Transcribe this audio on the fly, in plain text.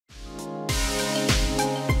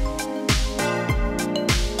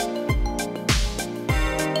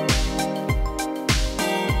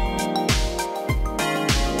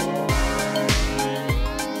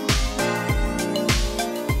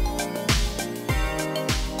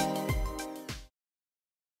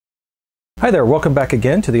Hi there, welcome back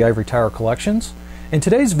again to the Ivory Tower Collections. In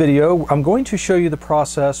today's video, I'm going to show you the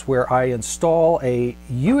process where I install a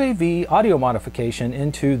UAV audio modification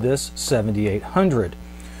into this 7800.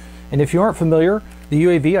 And if you aren't familiar, the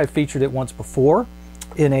UAV, I featured it once before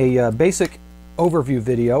in a basic overview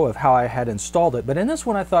video of how I had installed it, but in this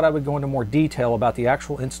one I thought I would go into more detail about the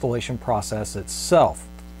actual installation process itself.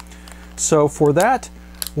 So for that,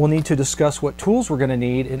 we'll need to discuss what tools we're going to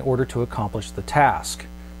need in order to accomplish the task.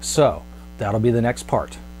 So that'll be the next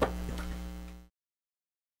part.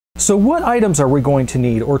 So what items are we going to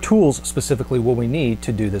need, or tools specifically will we need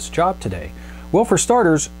to do this job today? Well, for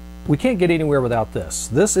starters, we can't get anywhere without this.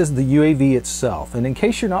 This is the UAV itself, and in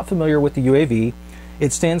case you're not familiar with the UAV,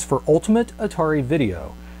 it stands for Ultimate Atari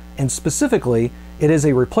Video, and specifically it is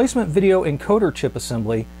a replacement video encoder chip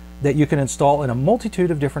assembly that you can install in a multitude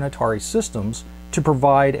of different Atari systems to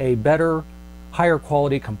provide a better, higher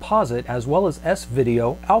quality composite as well as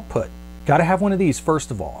S-video output. Got to have one of these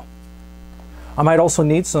first of all. I might also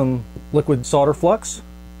need some liquid solder flux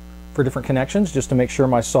for different connections just to make sure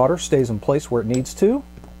my solder stays in place where it needs to.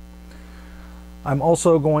 I'm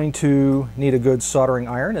also going to need a good soldering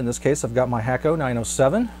iron. In this case, I've got my Hakko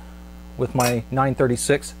 907 with my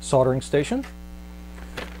 936 soldering station.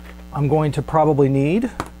 I'm going to probably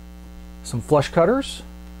need some flush cutters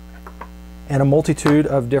and a multitude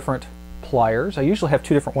of different pliers. I usually have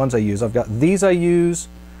two different ones I use. I've got these I use.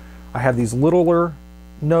 I have these littler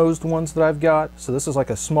nosed ones that I've got. So this is like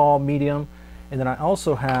a small, medium. And then I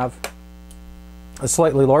also have a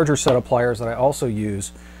slightly larger set of pliers that I also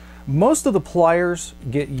use. Most of the pliers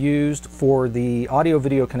get used for the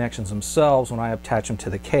audio-video connections themselves when I attach them to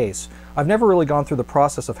the case. I've never really gone through the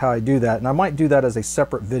process of how I do that, and I might do that as a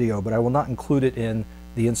separate video, but I will not include it in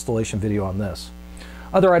the installation video on this.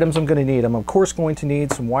 Other items I'm going to need, I'm of course going to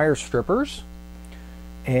need some wire strippers,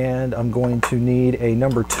 and I'm going to need a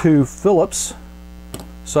number 2 Phillips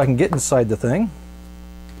so I can get inside the thing.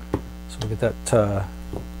 So we'll get that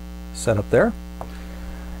set up there.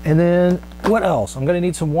 And then what else? I'm going to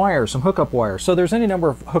need some wire, some hookup wire. So there's any number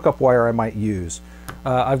of hookup wire I might use.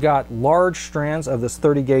 I've got large strands of this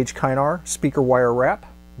 30 gauge Kynar speaker wire wrap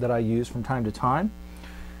that I use from time to time.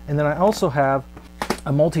 And then I also have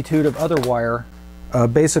a multitude of other wire,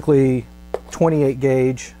 basically 28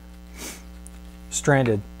 gauge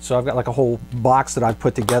stranded. So I've got like a whole box that I've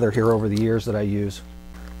put together here over the years that I use.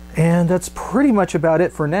 And that's pretty much about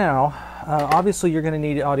it for now. Obviously you're going to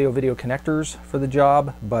need audio-video connectors for the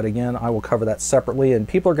job, but again, I will cover that separately, and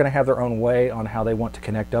people are going to have their own way on how they want to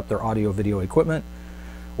connect up their audio-video equipment,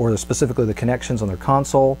 or specifically the connections on their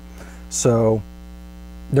console. So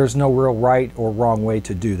there's no real right or wrong way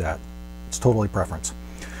to do that. It's totally preference.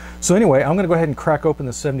 So anyway, I'm going to go ahead and crack open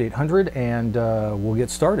the 7800 and we'll get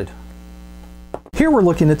started. Here we're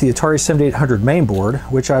looking at the Atari 7800 mainboard,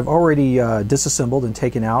 which I've already disassembled and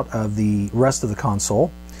taken out of the rest of the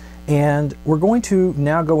console. And we're going to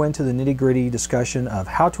now go into the nitty-gritty discussion of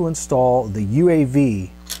how to install the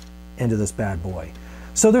UAV into this bad boy.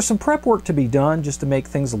 So there's some prep work to be done just to make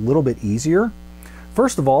things a little bit easier.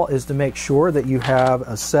 First of all is to make sure that you have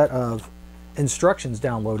a set of instructions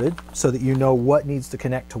downloaded so that you know what needs to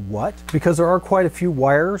connect to what, because there are quite a few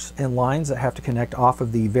wires and lines that have to connect off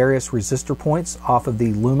of the various resistor points off of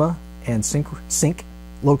the Luma and sync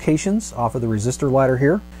locations off of the resistor ladder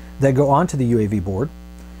here that go onto the UAV board.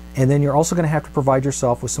 And then you're also going to have to provide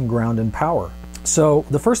yourself with some ground and power. So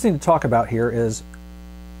the first thing to talk about here is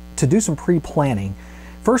to do some pre-planning.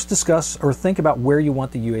 First discuss or think about where you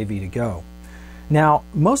want the UAV to go. Now,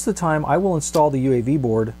 most of the time I will install the UAV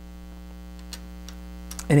board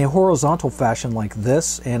in a horizontal fashion like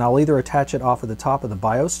this, and I'll either attach it off of the top of the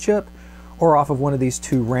BIOS chip or off of one of these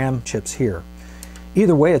 2 RAM chips here.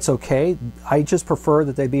 Either way, it's okay. I just prefer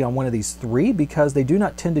that they be on one of these 3 because they do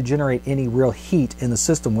not tend to generate any real heat in the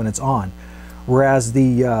system when it's on. Whereas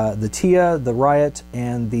the TIA, the Riot,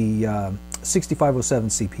 and the 6507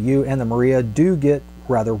 CPU and the Maria do get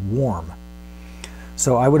rather warm.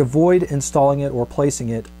 So I would avoid installing it or placing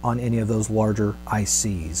it on any of those larger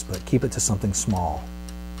ICs, but keep it to something small.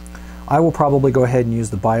 I will probably go ahead and use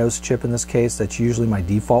the BIOS chip in this case. That's usually my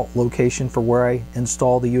default location for where I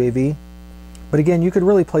install the UAV. But again, you could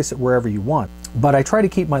really place it wherever you want. But I try to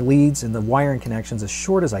keep my leads and the wiring connections as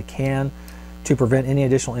short as I can to prevent any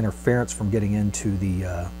additional interference from getting into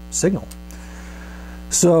the signal.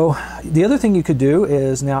 So the other thing you could do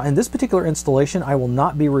is, now in this particular installation, I will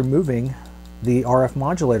not be removing the RF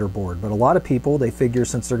modulator board, but a lot of people, they figure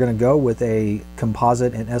since they're going to go with a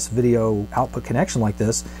composite and S-video output connection like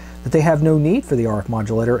this, that they have no need for the RF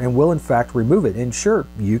modulator and will in fact remove it. And sure,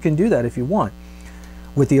 you can do that if you want.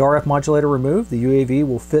 With the RF modulator removed, the UAV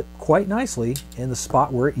will fit quite nicely in the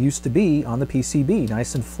spot where it used to be on the PCB,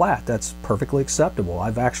 nice and flat. That's perfectly acceptable.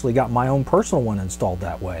 I've actually got my own personal one installed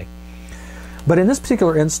that way. But in this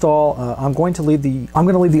particular install, I'm going to leave the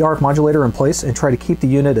RF modulator in place and try to keep the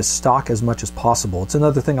unit as stock as much as possible. It's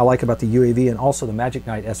another thing I like about the UAV and also the Magic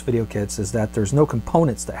Knight S video kits is that there's no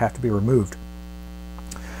components that have to be removed.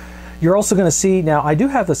 You're also going to see, now I do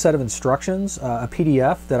have a set of instructions, a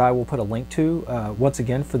PDF that I will put a link to, once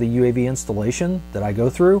again for the UAV installation that I go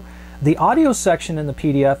through. The audio section in the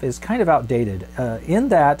PDF is kind of outdated. In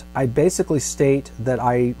that, I basically state that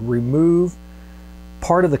I remove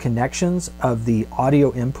part of the connections of the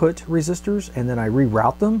audio input resistors and then I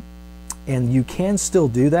reroute them. And you can still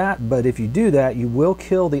do that, but if you do that, you will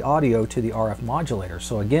kill the audio to the RF modulator.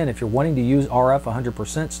 So again, if you're wanting to use RF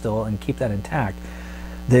 100% still and keep that intact,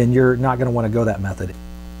 then you're not going to want to go that method.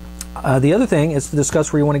 The other thing is to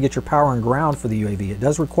discuss where you want to get your power and ground for the UAV. It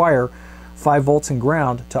does require 5 volts and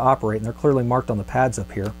ground to operate, and they're clearly marked on the pads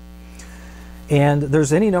up here. And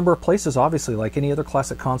there's any number of places, obviously, like any other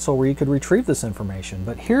classic console, where you could retrieve this information.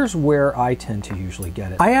 But here's where I tend to usually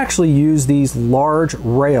get it. I actually use these large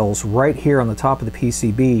rails right here on the top of the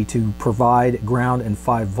PCB to provide ground and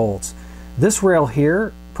 5 volts. This rail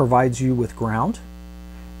here provides you with ground,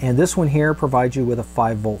 and this one here provides you with a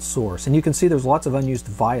 5-volt source. And you can see there's lots of unused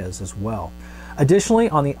vias as well. Additionally,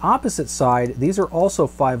 on the opposite side, these are also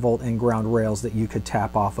 5-volt and ground rails that you could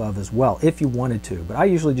tap off of as well if you wanted to. But I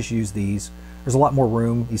usually just use these. There's a lot more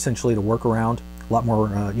room essentially to work around. A lot more,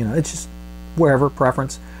 it's just wherever,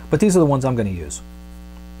 preference. But these are the ones I'm going to use.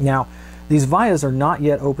 Now, these vias are not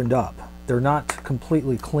yet opened up. They're not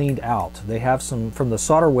completely cleaned out. They have some, from the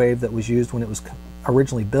solder wave that was used when it was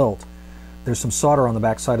originally built, there's some solder on the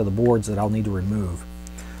back side of the boards that I'll need to remove.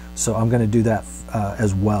 So I'm going to do that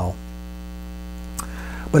as well.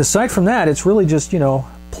 But aside from that, it's really just,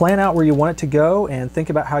 plan out where you want it to go and think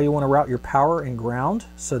about how you want to route your power and ground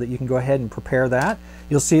so that you can go ahead and prepare that.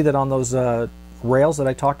 You'll see that on those rails that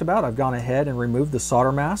I talked about, I've gone ahead and removed the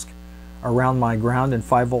solder mask around my ground and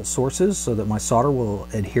 5-volt sources so that my solder will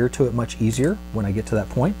adhere to it much easier when I get to that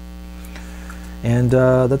point. And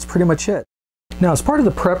that's pretty much it. Now, as part of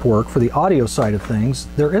the prep work for the audio side of things,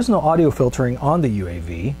 there is no audio filtering on the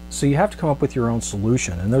UAV, so you have to come up with your own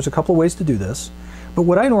solution. And there's a couple of ways to do this. But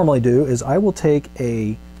what I normally do is I will take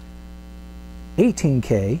a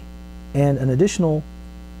 18K and an additional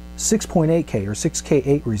 6.8K or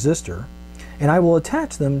 6K8 resistor, and I will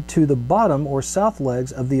attach them to the bottom or south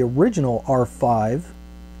legs of the original R5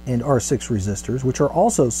 and R6 resistors, which are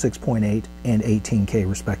also 6.8 and 18K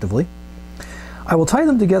respectively. I will tie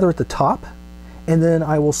them together at the top, and then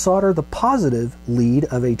I will solder the positive lead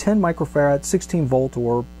of a 10 microfarad 16 volt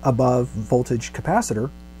or above voltage capacitor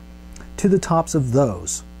to the tops of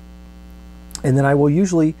those. And then I'll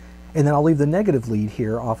leave the negative lead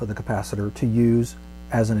here off of the capacitor to use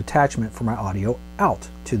as an attachment for my audio out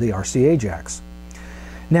to the RCA jacks.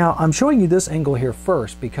 Now, I'm showing you this angle here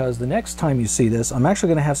first because the next time you see this, I'm actually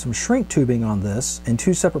going to have some shrink tubing on this in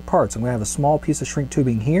 2 separate parts. I'm going to have a small piece of shrink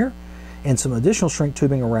tubing here and some additional shrink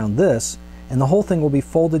tubing around this, and the whole thing will be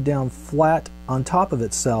folded down flat on top of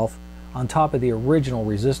itself on top of the original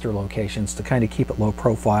resistor locations to kind of keep it low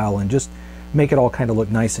profile and just make it all kind of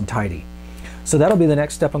look nice and tidy. So that'll be the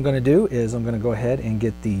next step I'm going to do, is I'm going to go ahead and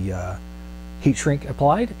get the heat shrink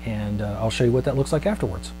applied, and I'll show you what that looks like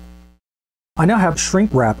afterwards. I now have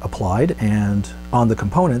shrink wrap applied and on the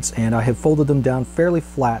components, and I have folded them down fairly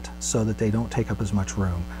flat so that they don't take up as much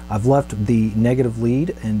room. I've left the negative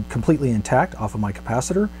lead and completely intact off of my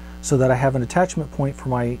capacitor so that I have an attachment point for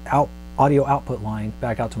my audio output line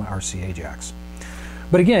back out to my RCA jacks.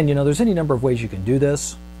 But again, there's any number of ways you can do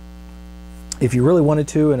this. If you really wanted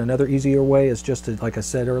to, and another easier way is just to, like I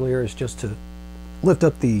said earlier, is just to lift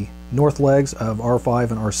up the north legs of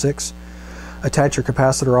R5 and R6, attach your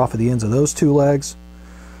capacitor off of the ends of those 2 legs,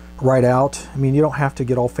 right out. I mean, you don't have to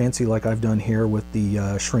get all fancy like I've done here with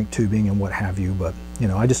the shrink tubing and what have you, but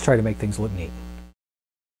I just try to make things look neat.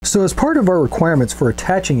 So as part of our requirements for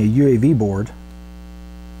attaching a UAV board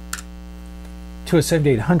to a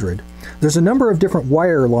 7800, there's a number of different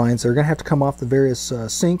wire lines that are going to have to come off the various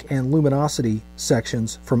sync and luminosity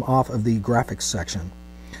sections from off of the graphics section.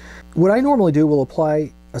 What I normally do will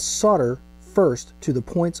apply a solder first to the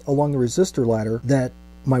points along the resistor ladder that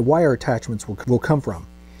my wire attachments will come from.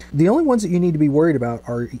 The only ones that you need to be worried about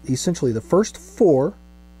are essentially the first 4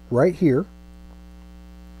 right here.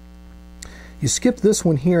 You skip this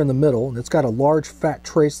one here in the middle, and it's got a large fat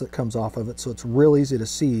trace that comes off of it, so it's real easy to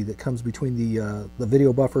see that comes between the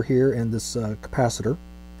video buffer here and this capacitor.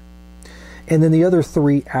 And then the other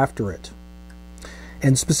 3 after it.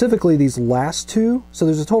 And specifically these last two, so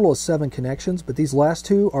there's a total of 7 connections, but these last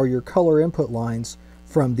two are your color input lines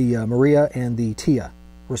from the Maria and the Tia,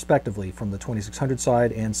 respectively, from the 2600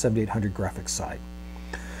 side and 7800 graphics side.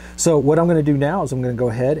 So what I'm going to do now is I'm going to go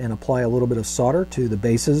ahead and apply a little bit of solder to the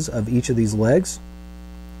bases of each of these legs,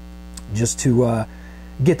 just to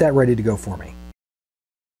get that ready to go for me.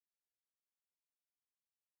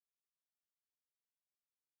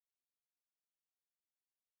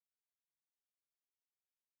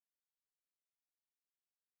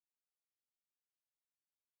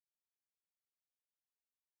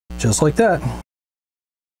 Just like that.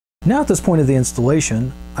 Now at this point of the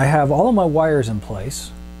installation, I have all of my wires in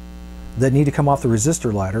place that need to come off the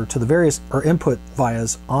resistor ladder to the various input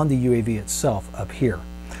vias on the UAV itself up here.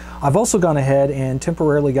 I've also gone ahead and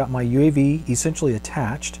temporarily got my UAV essentially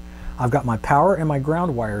attached. I've got my power and my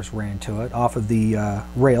ground wires ran to it off of the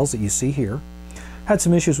rails that you see here. Had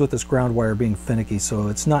some issues with this ground wire being finicky, so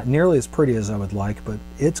it's not nearly as pretty as I would like, but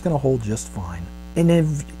it's going to hold just fine. And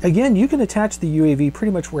again, you can attach the UAV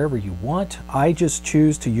pretty much wherever you want. I just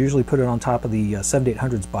choose to usually put it on top of the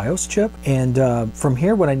 7800's BIOS chip. And from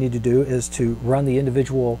here, what I need to do is to run the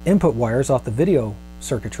individual input wires off the video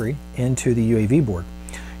circuitry into the UAV board.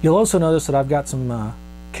 You'll also notice that I've got some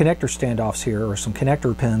connector standoffs here, or some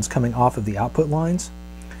connector pins coming off of the output lines.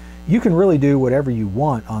 You can really do whatever you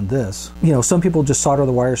want on this. You know, some people just solder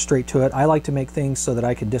the wires straight to it. I like to make things so that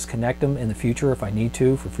I can disconnect them in the future if I need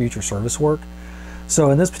to for future service work.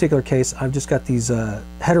 So in this particular case, I've just got these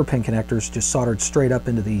header pin connectors just soldered straight up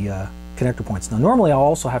into the connector points. Now normally I'll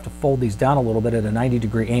also have to fold these down a little bit at a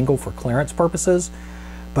 90-degree angle for clearance purposes,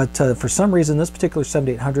 but for some reason this particular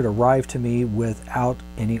 7800 arrived to me without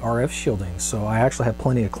any RF shielding, so I actually have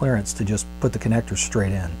plenty of clearance to just put the connectors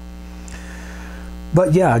straight in.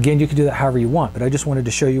 But yeah, again, you can do that however you want, but I just wanted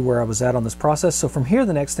to show you where I was at on this process. So from here,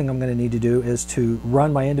 the next thing I'm going to need to do is to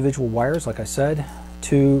run my individual wires, like I said,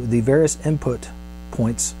 to the various input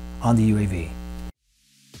points on the UAV.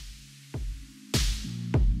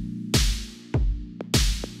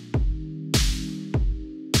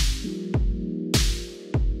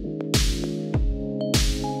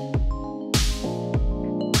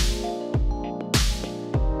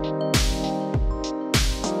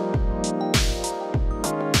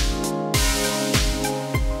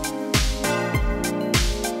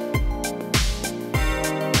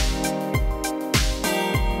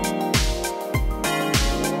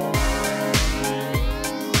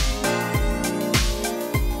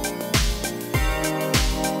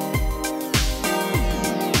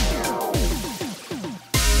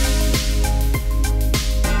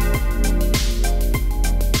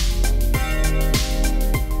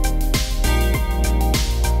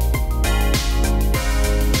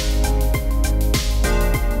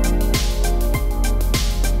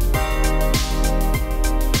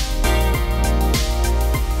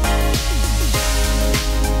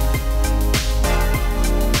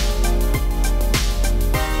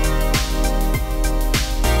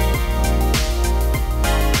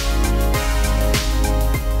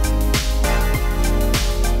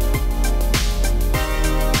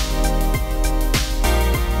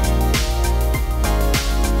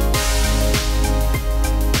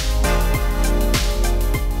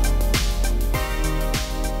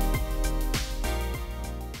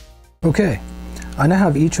 Okay, I now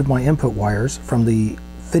have each of my input wires from the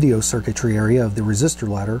video circuitry area of the resistor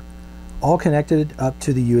ladder all connected up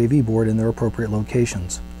to the UAV board in their appropriate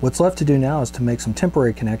locations. What's left to do now is to make some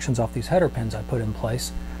temporary connections off these header pins I put in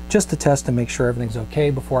place, just to test and make sure everything's okay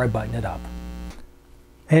before I button it up.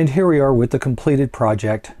 And here we are with the completed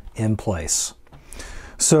project in place.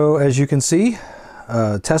 So as you can see,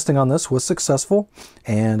 testing on this was successful,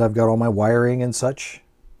 and I've got all my wiring and such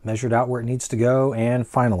measured out where it needs to go and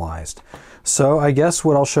finalized. So I guess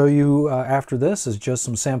what I'll show you after this is just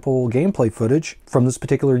some sample gameplay footage from this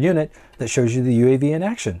particular unit that shows you the UAV in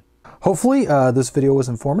action. Hopefully this video was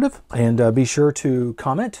informative, and be sure to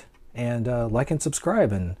comment and like and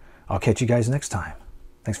subscribe, and I'll catch you guys next time.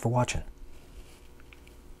 Thanks for watching.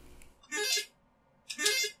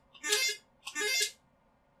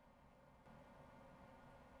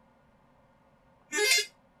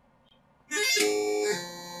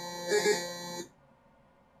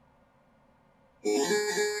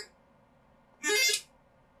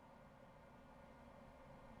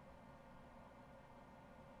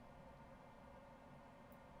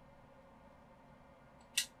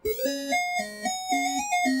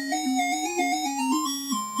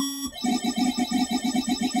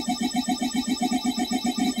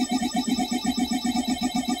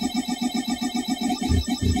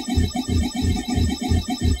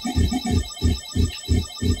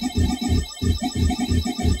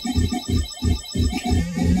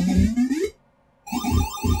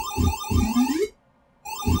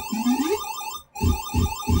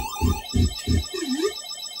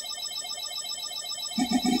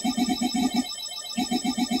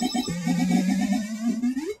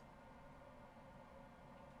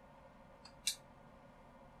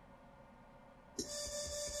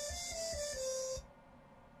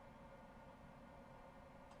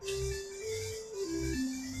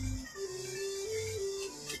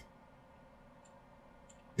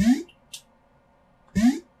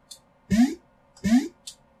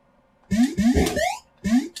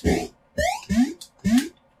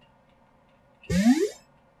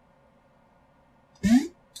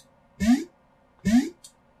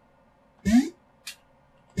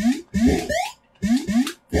 Thank you.